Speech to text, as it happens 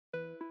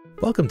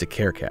Welcome to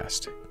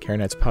CareCast,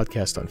 CareNet's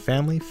podcast on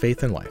family,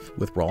 faith, and life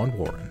with Roland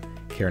Warren,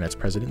 CareNet's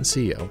president and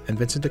CEO, and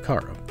Vincent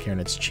DeCaro,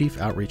 CareNet's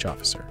chief outreach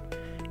officer.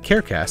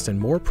 CareCast and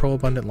more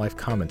pro-abundant life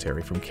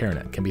commentary from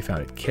CareNet can be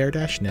found at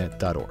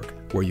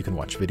care-net.org, where you can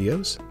watch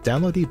videos,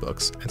 download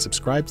ebooks, and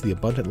subscribe to the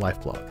Abundant Life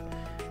blog.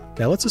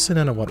 Now let's listen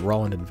in on what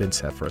Roland and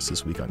Vince have for us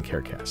this week on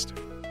CareCast.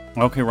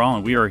 Okay,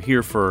 Roland, we are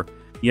here for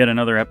yet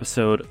another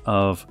episode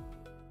of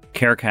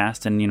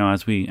CareCast, and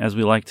as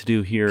we like to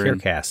do here,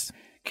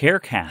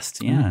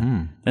 CareCast,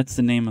 yeah, That's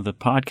the name of the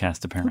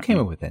podcast. Apparently, who came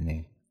up with that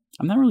name?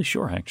 I'm not really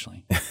sure,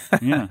 actually.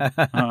 Yeah,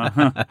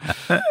 I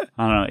don't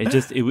know.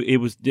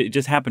 It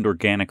just happened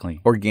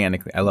organically.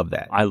 Organically, I love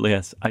that. I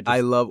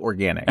love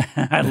organic.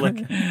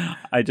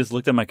 I just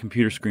looked at my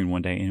computer screen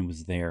one day and it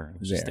was there. It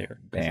was just there.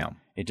 Bam.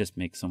 It just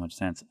makes so much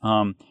sense.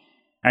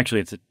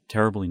 Actually, it's a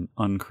terribly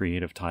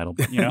uncreative title,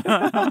 but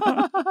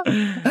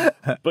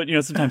but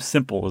sometimes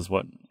simple is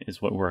what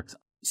works.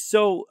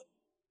 So,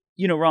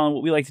 Roland,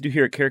 what we like to do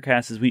here at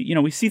CareCast is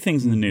we see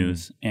things in the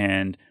news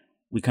and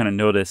we kind of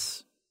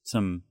notice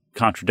some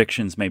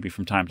contradictions maybe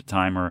from time to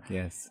time, or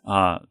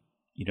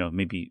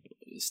maybe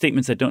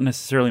statements that don't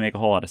necessarily make a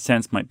whole lot of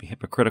sense, might be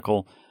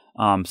hypocritical.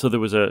 So there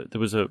was a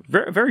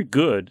very, very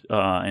good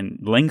and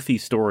lengthy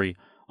story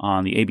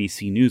on the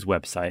ABC News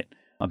website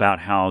about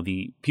how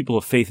the people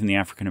of faith in the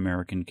African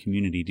American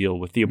community deal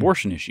with the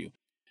abortion issue.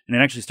 And it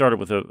actually started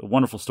with a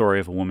wonderful story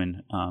of a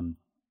woman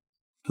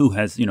who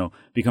has,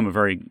 become a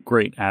very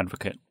great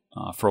advocate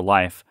for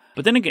life.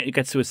 But then it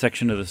gets to a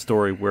section of the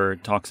story where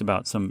it talks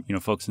about some,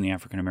 folks in the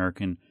African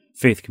American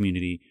faith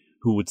community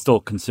who would still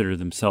consider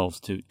themselves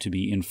to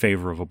be in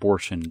favor of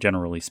abortion,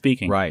 generally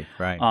speaking. Right.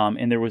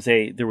 And there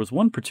was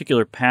one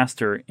particular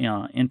pastor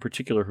in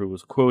particular who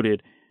was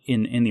quoted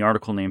in the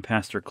article named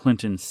Pastor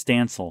Clinton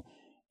Stansel.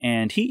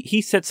 And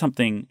he said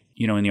something,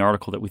 in the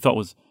article that we thought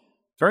was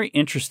very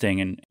interesting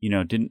and,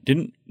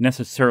 didn't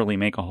necessarily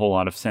make a whole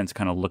lot of sense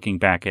kind of looking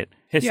back at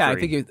history.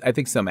 Yeah, I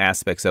think some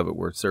aspects of it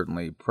were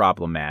certainly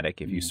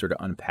problematic if you sort of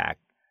unpack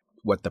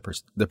what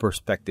the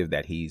perspective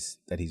that he's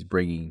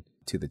bringing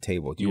to the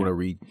table. Do you want to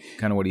read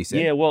kind of what he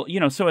said? Yeah, well,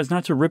 so as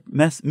not to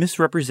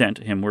misrepresent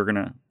him, we're going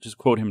to just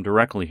quote him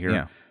directly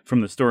here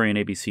from the story in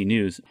ABC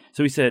News.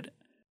 So he said,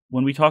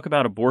 "When we talk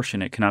about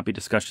abortion, it cannot be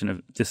discussed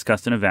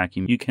in a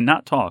vacuum. You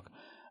cannot talk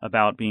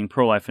about being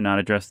pro-life and not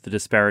address the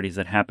disparities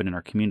that happen in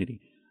our community.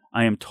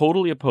 I am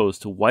totally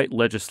opposed to white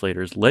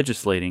legislators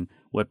legislating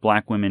what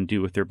black women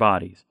do with their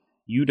bodies.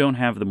 You don't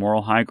have the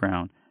moral high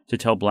ground to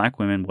tell black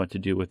women what to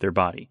do with their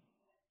body.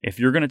 If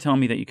you're going to tell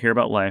me that you care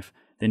about life,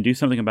 then do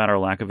something about our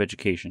lack of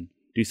education.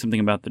 Do something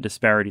about the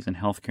disparities in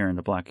healthcare in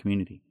the black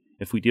community.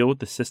 If we deal with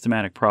the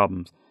systematic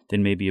problems,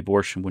 then maybe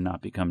abortion would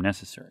not become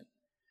necessary."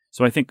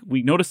 So I think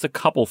we noticed a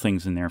couple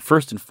things in there.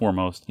 First and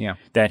foremost,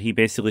 that he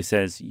basically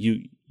says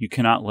you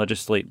cannot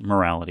legislate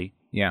morality.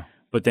 Yeah.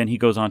 But then he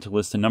goes on to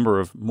list a number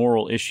of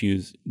moral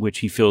issues which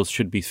he feels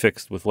should be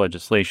fixed with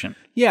legislation.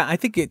 Yeah, I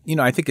think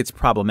it's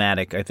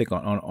problematic. I think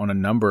on a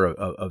number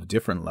of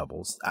different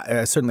levels.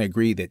 I certainly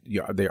agree that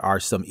there are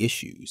some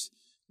issues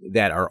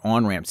that are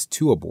on-ramps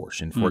to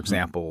abortion. For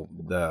example,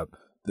 the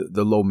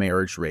low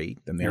marriage rate,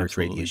 the marriage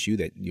rate issue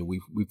that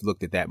we've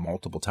looked at that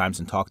multiple times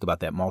and talked about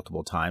that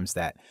multiple times,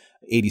 that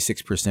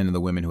 86% of the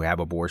women who have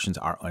abortions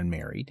are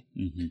unmarried.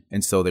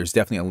 And so there's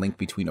definitely a link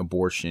between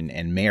abortion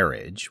and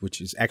marriage, which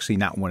is actually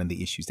not one of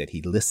the issues that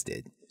he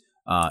listed.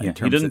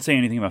 He doesn't say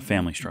anything about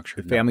family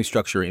structure. Family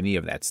structure, any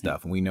of that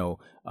stuff. And we know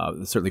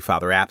certainly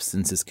father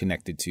absence is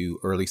connected to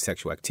early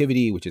sexual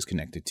activity, which is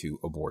connected to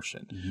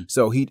abortion.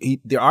 So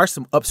there are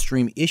some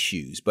upstream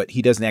issues, but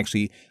he doesn't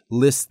actually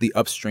list the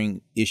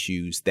upstream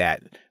issues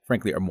that,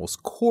 frankly, are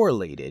most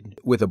correlated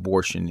with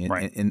abortion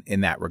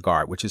in that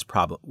regard, which is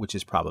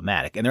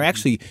problematic. And they're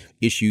actually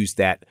issues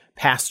that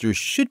pastors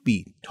should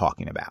be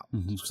talking about.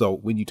 So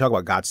when you talk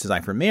about God's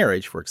design for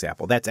marriage, for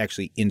example, that's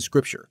actually in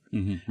Scripture,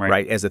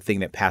 right? As a thing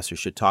that pastors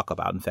should talk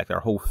about. In fact,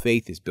 our whole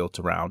faith is built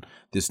around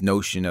this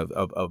notion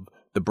of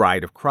the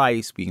bride of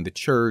Christ being the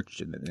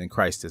church, and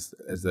Christ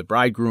as the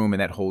bridegroom,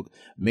 and that whole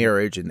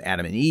marriage and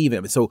Adam and Eve.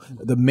 And so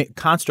the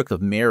construct of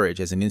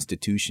marriage as an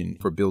institution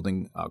for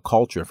building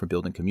culture and for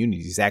building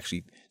communities is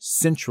actually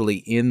centrally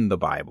in the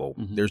Bible.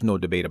 There's no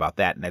debate about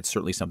that, and that's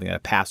certainly something that a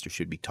pastor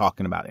should be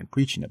talking about and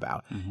preaching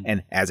about.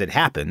 And as it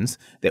happens,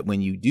 that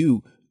when you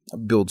do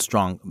build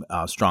strong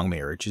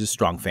marriages,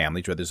 strong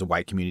families, whether it's a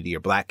white community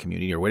or black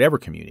community or whatever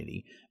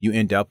community, you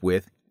end up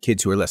with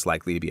kids who are less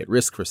likely to be at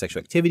risk for sexual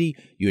activity.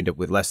 You end up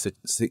with less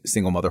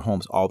single mother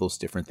homes, all those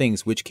different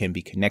things, which can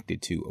be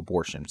connected to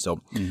abortion.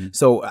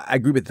 So I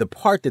agree with the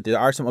part that there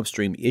are some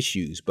upstream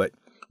issues, but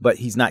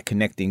he's not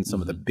connecting some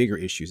of the bigger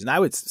issues. And I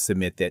would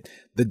submit that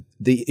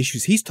the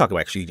issues he's talking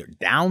about actually are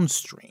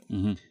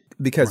downstream.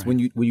 Because when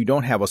you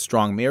don't have a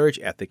strong marriage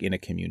ethic in a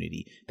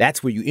community,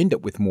 that's where you end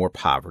up with more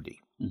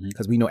poverty.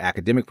 because we know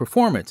academic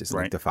performance is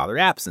linked to father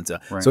absence.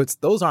 So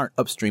those aren't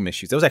upstream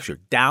issues. Those actually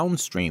are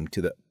downstream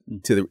to the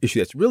issue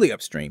that's really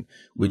upstream,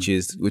 which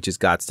is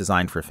God's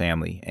design for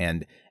family,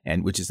 and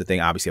which is the thing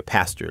obviously a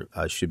pastor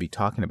should be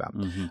talking about.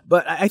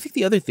 But I think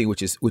the other thing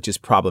which is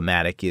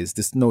problematic is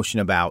this notion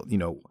about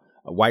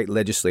white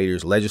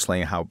legislators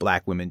legislating how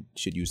black women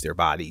should use their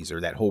bodies,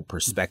 or that whole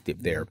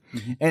perspective there.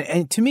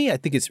 And to me, I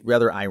think it's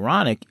rather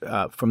ironic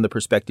from the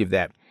perspective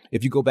that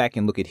if you go back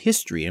and look at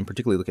history, and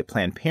particularly look at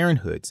Planned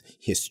Parenthood's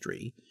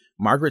history,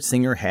 Margaret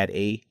Sanger had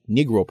a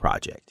Negro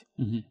Project.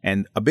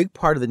 And a big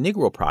part of the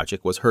Negro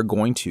Project was her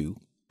going to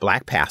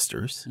black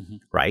pastors,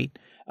 right?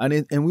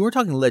 And we weren't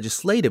talking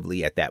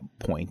legislatively at that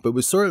point, but it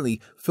was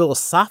certainly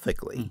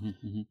philosophically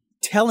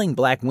telling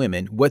black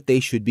women what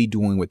they should be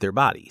doing with their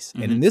bodies.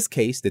 And in this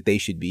case, that they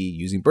should be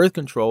using birth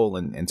control,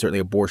 and certainly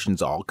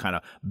abortion's all kind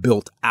of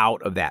built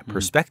out of that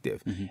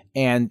perspective.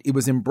 And it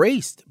was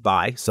embraced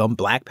by some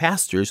black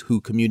pastors who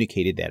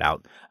communicated that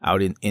out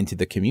into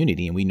the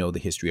community. And we know the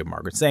history of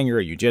Margaret Sanger,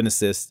 a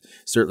eugenicist.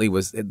 Certainly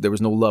there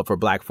was no love for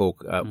black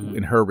folk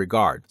in her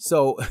regard.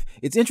 So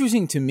it's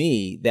interesting to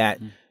me that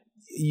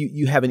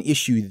you have an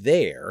issue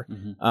there,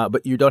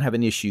 but you don't have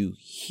an issue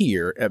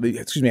here. Have an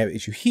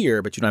issue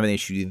here, but you don't have an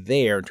issue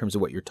there in terms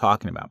of what you're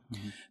talking about.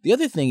 The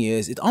other thing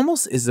is, it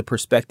almost is a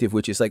perspective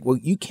which is like, well,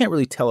 you can't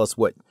really tell us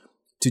what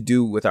to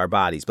do with our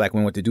bodies, black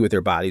women what to do with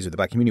their bodies, or the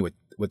black community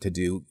what to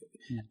do,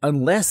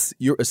 unless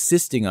you're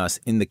assisting us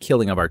in the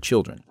killing of our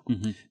children.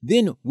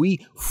 Then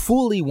we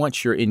fully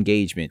want your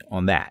engagement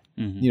on that.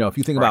 If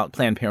you think about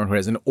Planned Parenthood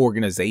as an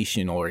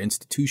organization or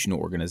institutional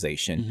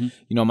organization,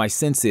 my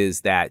sense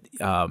is that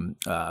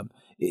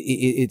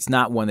it's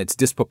not one that's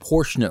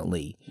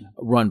disproportionately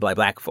run by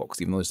black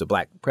folks, even though there's a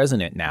black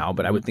president now.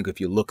 But I would think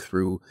if you look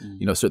through,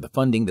 sort of the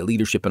funding, the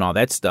leadership, and all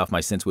that stuff,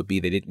 my sense would be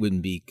that it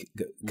wouldn't be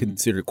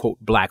considered, quote,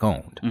 black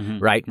owned,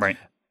 right?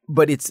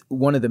 But it's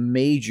one of the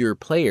major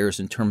players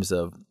in terms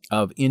of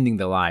ending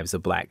the lives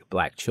of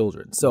black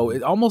children. So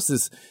it almost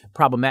is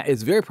problematic.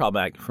 It's very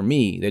problematic for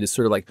me that it's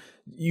sort of like,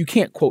 you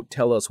can't, quote,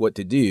 tell us what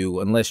to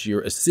do unless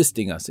you're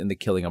assisting us in the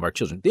killing of our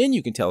children. Then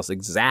you can tell us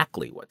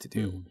exactly what to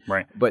do.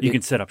 But you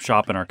can set up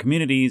shop in our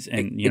communities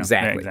and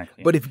exactly.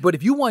 But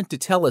if you want to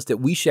tell us that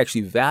we should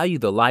actually value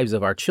the lives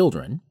of our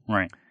children,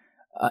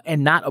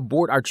 and not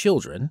abort our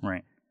children,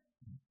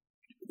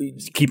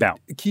 keep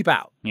out. Keep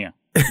out. Yeah.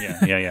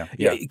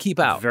 Keep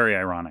out. Very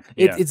ironic.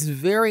 It's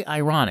very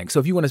ironic. So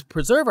if you want to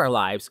preserve our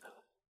lives,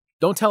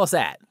 don't tell us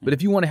that. But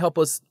if you want to help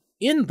us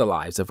in the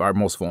lives of our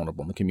most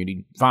vulnerable in the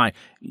community, fine.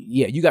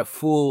 Yeah, you got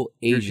full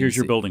agency. Here's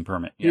your building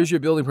permit. Here's your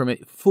building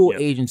permit. Full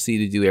agency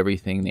to do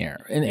everything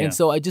there. And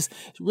so it's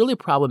really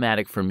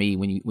problematic for me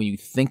when you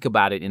think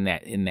about it in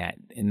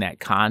that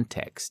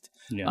context.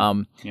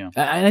 And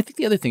I think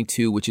the other thing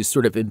too, which is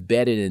sort of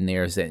embedded in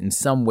there, is that in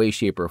some way,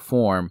 shape, or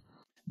form,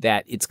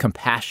 that it's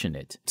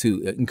compassionate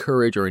to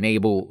encourage or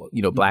enable,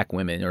 black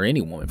women, or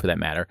any woman for that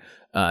matter,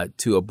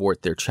 to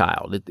abort their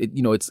child.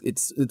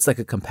 It's like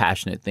a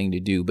compassionate thing to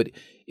do, but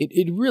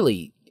it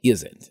really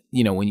isn't.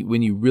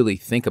 When you really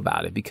think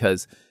about it,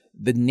 because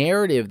the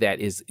narrative that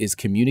is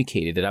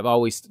communicated, that I've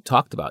always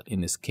talked about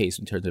in this case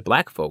in terms of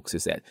black folks,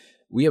 is that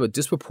we have a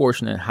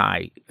disproportionate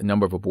high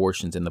number of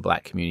abortions in the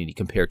black community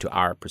compared to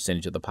our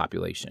percentage of the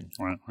population.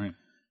 Right.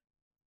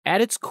 At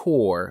its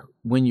core,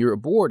 when you're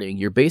aborting,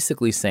 you're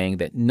basically saying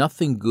that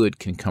nothing good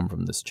can come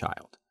from this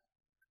child,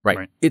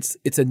 right? It's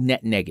a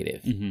net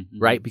negative,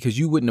 right? Because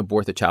you wouldn't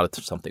abort the child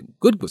if something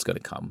good was going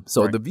to come.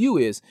 So the view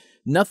is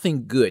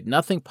nothing good,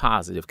 nothing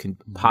positive can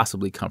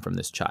possibly come from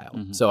this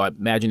child. So I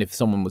imagine if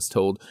someone was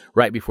told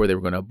right before they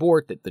were going to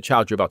abort that the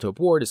child you're about to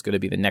abort is going to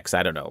be the next,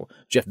 I don't know,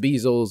 Jeff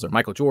Bezos or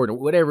Michael Jordan or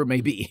whatever it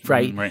may be,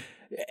 right?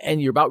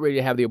 And you're about ready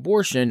to have the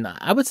abortion,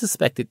 I would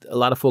suspect that a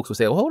lot of folks would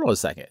say, well, hold on a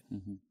second.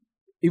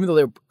 Even though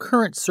their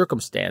current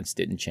circumstance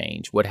didn't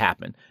change, what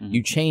happened?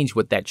 You changed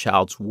what that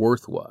child's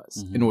worth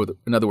was.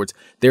 In other words,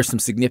 there's some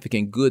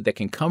significant good that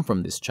can come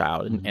from this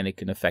child, and it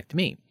can affect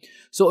me.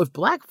 So if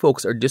black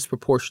folks are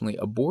disproportionately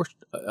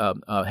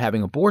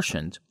having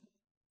abortions,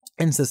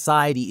 and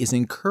society is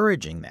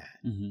encouraging that,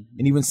 and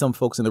even some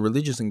folks in the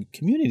religious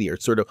community are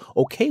sort of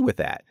okay with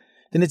that,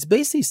 then it's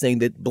basically saying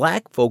that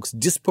black folks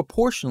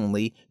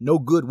disproportionately, no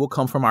good will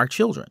come from our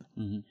children.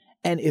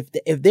 And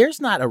if there's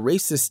not a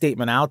racist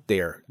statement out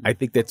there, I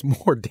think that's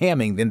more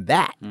damning than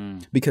that,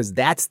 because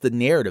that's the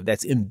narrative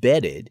that's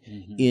embedded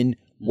in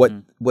what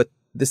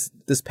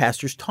this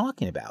pastor's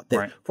talking about.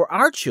 That for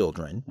our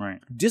children,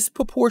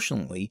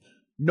 disproportionately,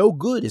 no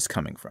good is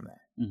coming from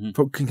that.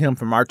 Can come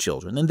from our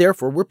children, and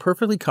therefore we're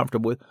perfectly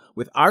comfortable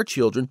with our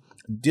children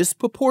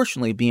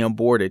disproportionately being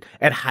aborted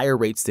at higher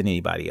rates than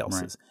anybody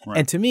else's.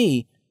 And to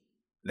me,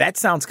 that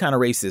sounds kind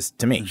of racist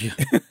to me.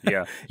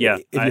 If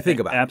you think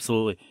about it.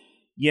 Absolutely.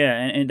 Yeah,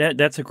 and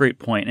that's a great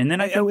point. And then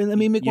let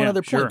me make one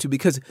other point too,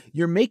 because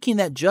you're making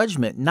that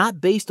judgment not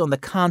based on the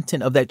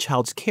content of that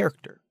child's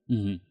character,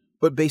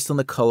 but based on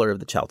the color of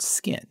the child's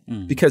skin.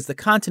 Because the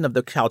content of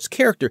the child's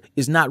character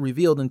is not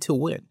revealed until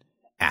when?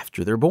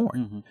 After they're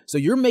born. So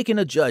you're making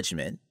a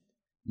judgment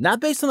not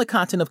based on the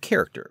content of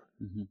character,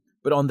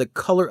 but on the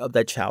color of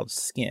that child's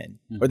skin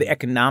or the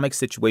economic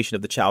situation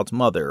of the child's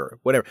mother or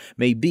whatever it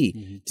may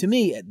be. To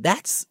me,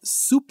 that's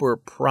super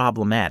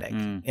problematic.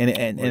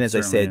 And as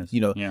I said,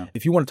 is.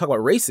 If you want to talk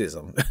about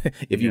racism,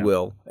 if you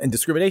will, and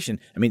discrimination,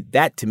 I mean,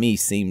 that to me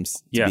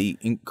seems to be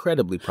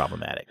incredibly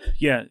problematic.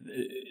 Yeah,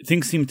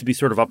 things seem to be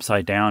sort of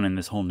upside down in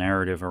this whole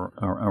narrative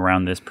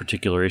around this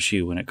particular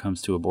issue when it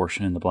comes to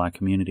abortion in the Black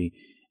community.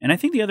 And I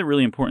think the other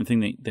really important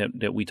thing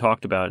that we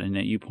talked about and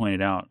that you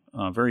pointed out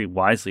very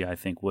wisely, I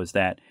think, was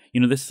that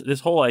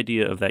this whole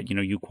idea of that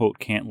you quote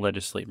can't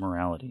legislate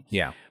morality.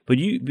 Yeah. But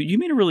you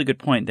made a really good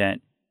point that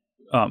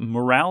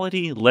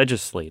morality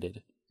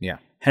legislated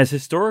has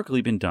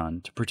historically been done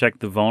to protect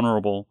the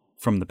vulnerable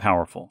from the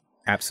powerful.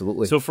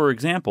 Absolutely. So, for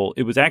example,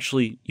 it was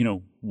actually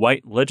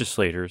white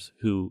legislators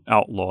who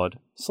outlawed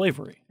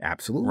slavery.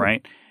 Absolutely.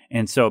 Right.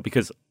 And so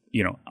because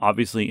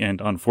obviously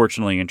and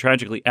unfortunately and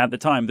tragically at the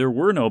time, there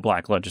were no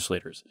Black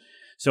legislators.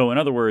 So in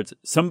other words,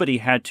 somebody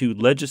had to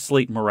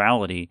legislate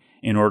morality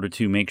in order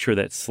to make sure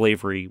that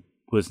slavery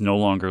was no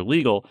longer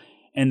legal.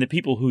 And the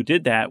people who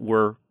did that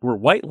were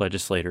white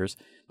legislators.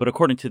 But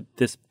according to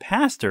this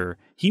pastor,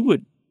 he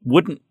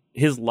wouldn't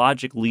his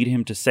logic lead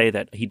him to say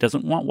that he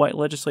doesn't want white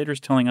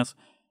legislators telling us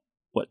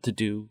what to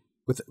do.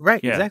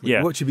 Exactly.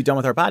 What should be done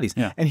with our bodies.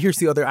 Yeah. And here's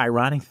the other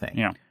ironic thing.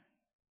 Yeah.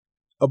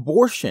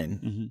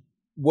 Abortion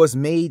was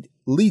made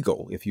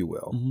legal, if you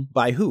will,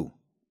 by who?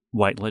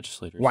 White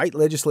legislators. White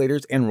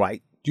legislators and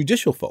white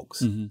judicial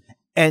folks.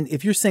 And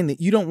if you're saying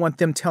that you don't want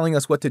them telling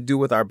us what to do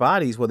with our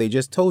bodies, well, they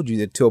just told you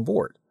that to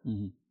abort.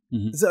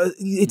 So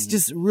it's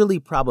just really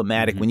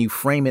problematic when you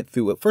frame it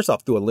through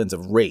a lens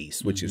of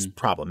race, which is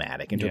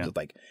problematic in terms of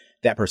like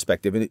that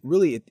perspective. And it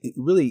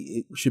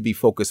really should be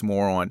focused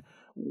more on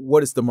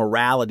what is the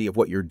morality of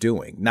what you're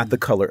doing, not the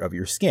color of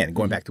your skin.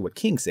 Going back to what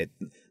King said,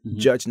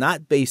 judge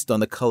not based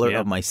on the color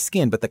of my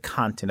skin, but the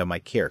content of my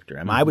character.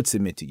 And I would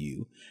submit to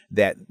you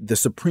that the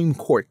Supreme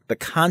Court, the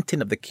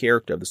content of the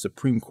character of the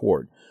Supreme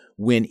Court,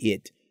 when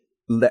it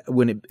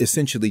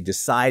essentially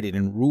decided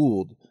and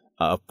ruled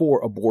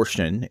for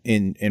abortion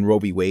in Roe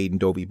v. Wade and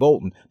Doe v.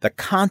 Bolton, the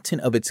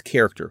content of its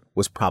character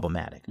was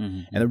problematic.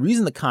 And the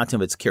reason the content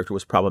of its character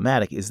was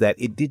problematic is that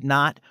it did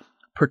not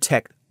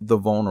protect the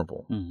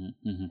vulnerable.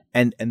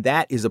 And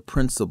that is a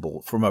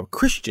principle from a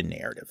Christian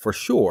narrative, for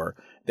sure,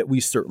 that we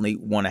certainly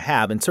want to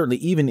have. And certainly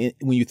even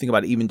when you think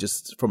about it, even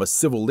just from a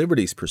civil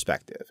liberties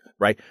perspective,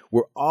 right?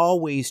 We're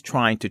always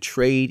trying to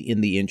trade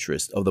in the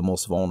interest of the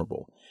most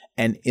vulnerable.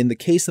 And in the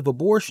case of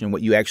abortion,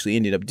 what you actually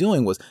ended up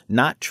doing was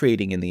not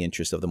trading in the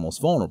interest of the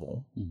most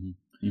vulnerable,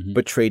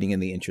 but trading in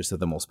the interest of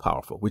the most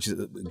powerful, which is,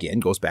 again,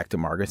 goes back to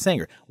Margaret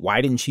Sanger.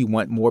 Why didn't she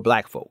want more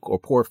Black folk or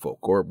poor folk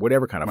or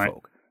whatever kind of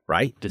folk?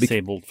 Right?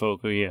 Disabled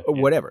folk, or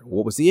whatever.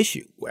 What was the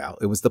issue? Well,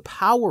 it was the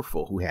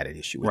powerful who had an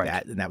issue with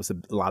that. And that was a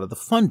lot of the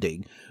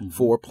funding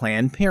for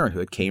Planned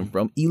Parenthood came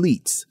from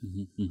elites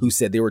who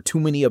said there were too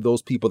many of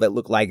those people that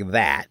look like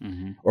that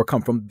or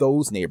come from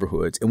those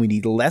neighborhoods. And we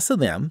need less of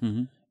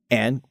them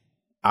and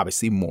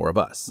obviously more of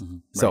us.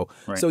 So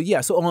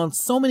on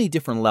so many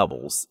different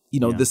levels,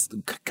 this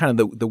kind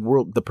of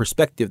the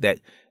perspective that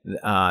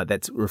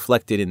that's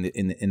reflected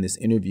in this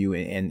interview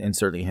and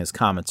certainly his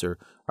comments are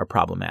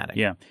problematic.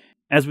 Yeah.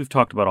 As we've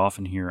talked about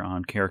often here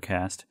on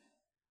CareCast,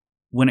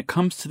 when it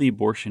comes to the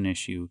abortion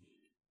issue,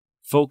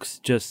 folks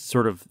just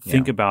sort of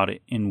think about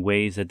it in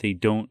ways that they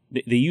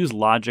use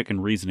logic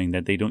and reasoning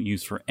that they don't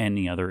use for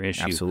any other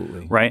issue.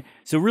 Absolutely. Right?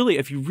 So really,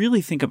 if you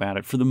really think about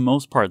it, for the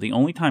most part, the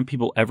only time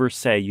people ever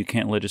say you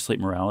can't legislate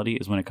morality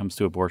is when it comes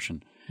to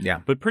abortion.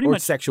 Yeah. But pretty or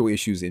much sexual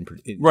issues in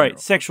right, general.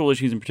 Sexual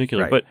issues in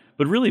particular. Right.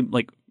 But really,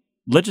 like,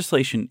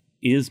 legislation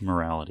is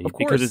morality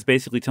because it's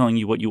basically telling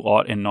you what you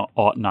ought and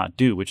ought not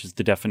do, which is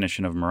the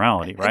definition of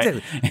morality, right?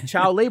 Exactly.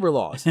 Child labor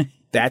laws.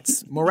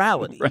 That's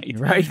morality,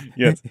 right?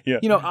 Yes. Yeah.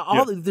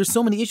 There's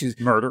so many issues.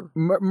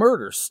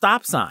 Murder,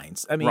 stop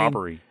signs. I mean,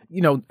 robbery.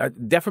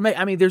 Defamation.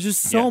 I mean, there's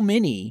just so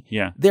many.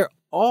 Yeah. They're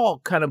all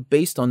kind of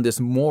based on this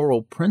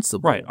moral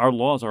principle. Right. Our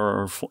laws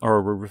are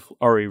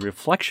a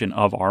reflection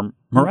of our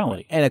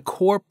morality. And a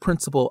core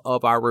principle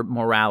of our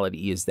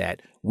morality is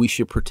that we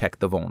should protect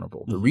the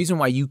vulnerable. The reason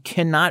why you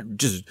cannot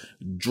just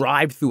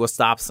drive through a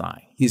stop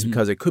sign is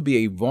because it could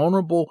be a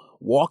vulnerable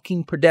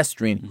walking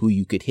pedestrian who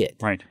you could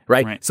hit.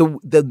 Right. So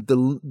the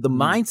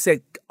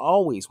mindset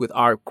always with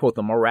our, quote,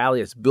 the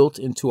morality that's built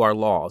into our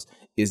laws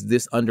is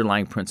this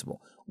underlying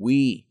principle.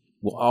 We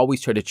will always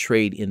try to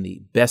trade in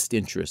the best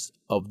interests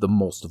of the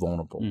most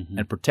vulnerable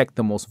and protect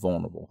the most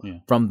vulnerable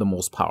from the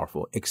most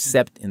powerful,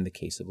 except in the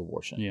case of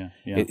abortion.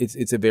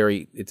 It's a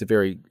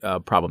very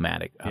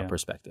problematic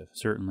perspective.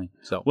 Certainly.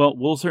 So, well,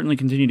 we'll certainly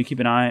continue to keep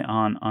an eye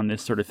on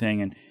this sort of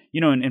thing, and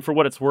and for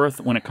what it's worth,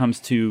 when it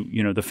comes to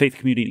the faith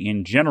community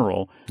in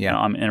general,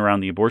 and around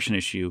the abortion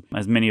issue,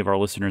 as many of our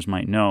listeners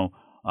might know,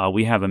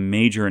 we have a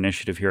major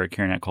initiative here at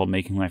CareNet called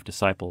Making Life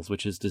Disciples,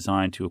 which is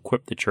designed to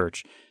equip the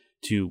church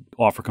to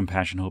offer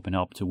compassion, hope, and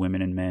help to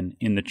women and men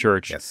in the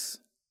church,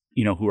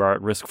 who are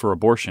at risk for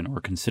abortion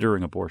or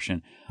considering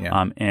abortion.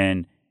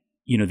 And,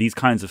 these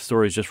kinds of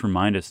stories just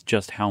remind us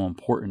just how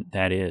important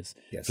that is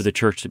for the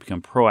church to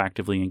become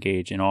proactively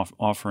engaged in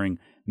offering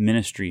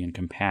ministry and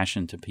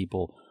compassion to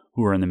people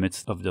who are in the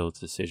midst of those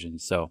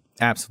decisions. So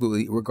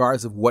absolutely,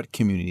 regardless of what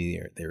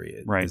community there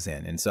is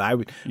in. And so I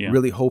would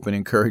really hope and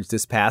encourage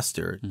this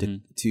pastor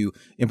to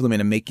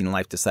implement a Making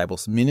Life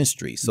Disciples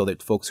ministry so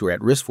that folks who are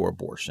at risk for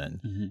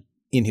abortion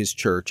in his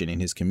church and in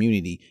his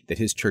community, that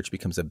his church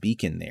becomes a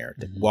beacon there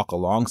to walk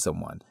along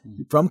someone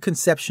from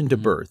conception to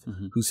birth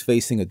who's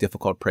facing a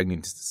difficult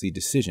pregnancy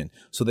decision,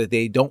 so that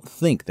they don't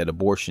think that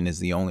abortion is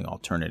the only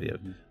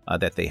alternative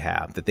that they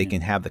have, that they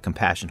can have the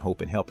compassion,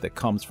 hope, and help that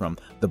comes from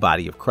the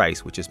body of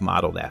Christ, which is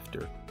modeled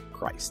after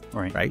Christ.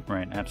 Right?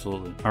 Right.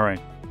 Absolutely. All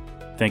right.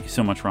 Thank you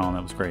so much, Ron.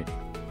 That was great.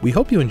 We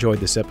hope you enjoyed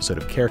this episode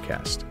of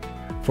CareCast.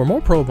 For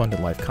more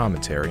Pro-Abundant Life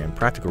commentary and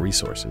practical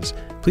resources,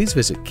 please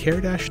visit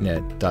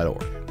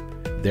care-net.org.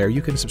 There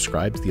you can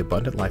subscribe to the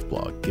Abundant Life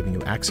blog, giving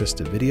you access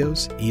to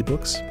videos,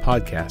 ebooks,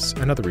 podcasts,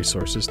 and other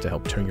resources to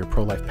help turn your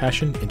pro-life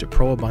passion into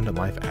pro-abundant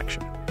life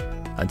action.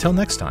 Until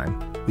next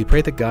time, we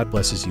pray that God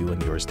blesses you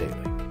and yours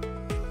daily.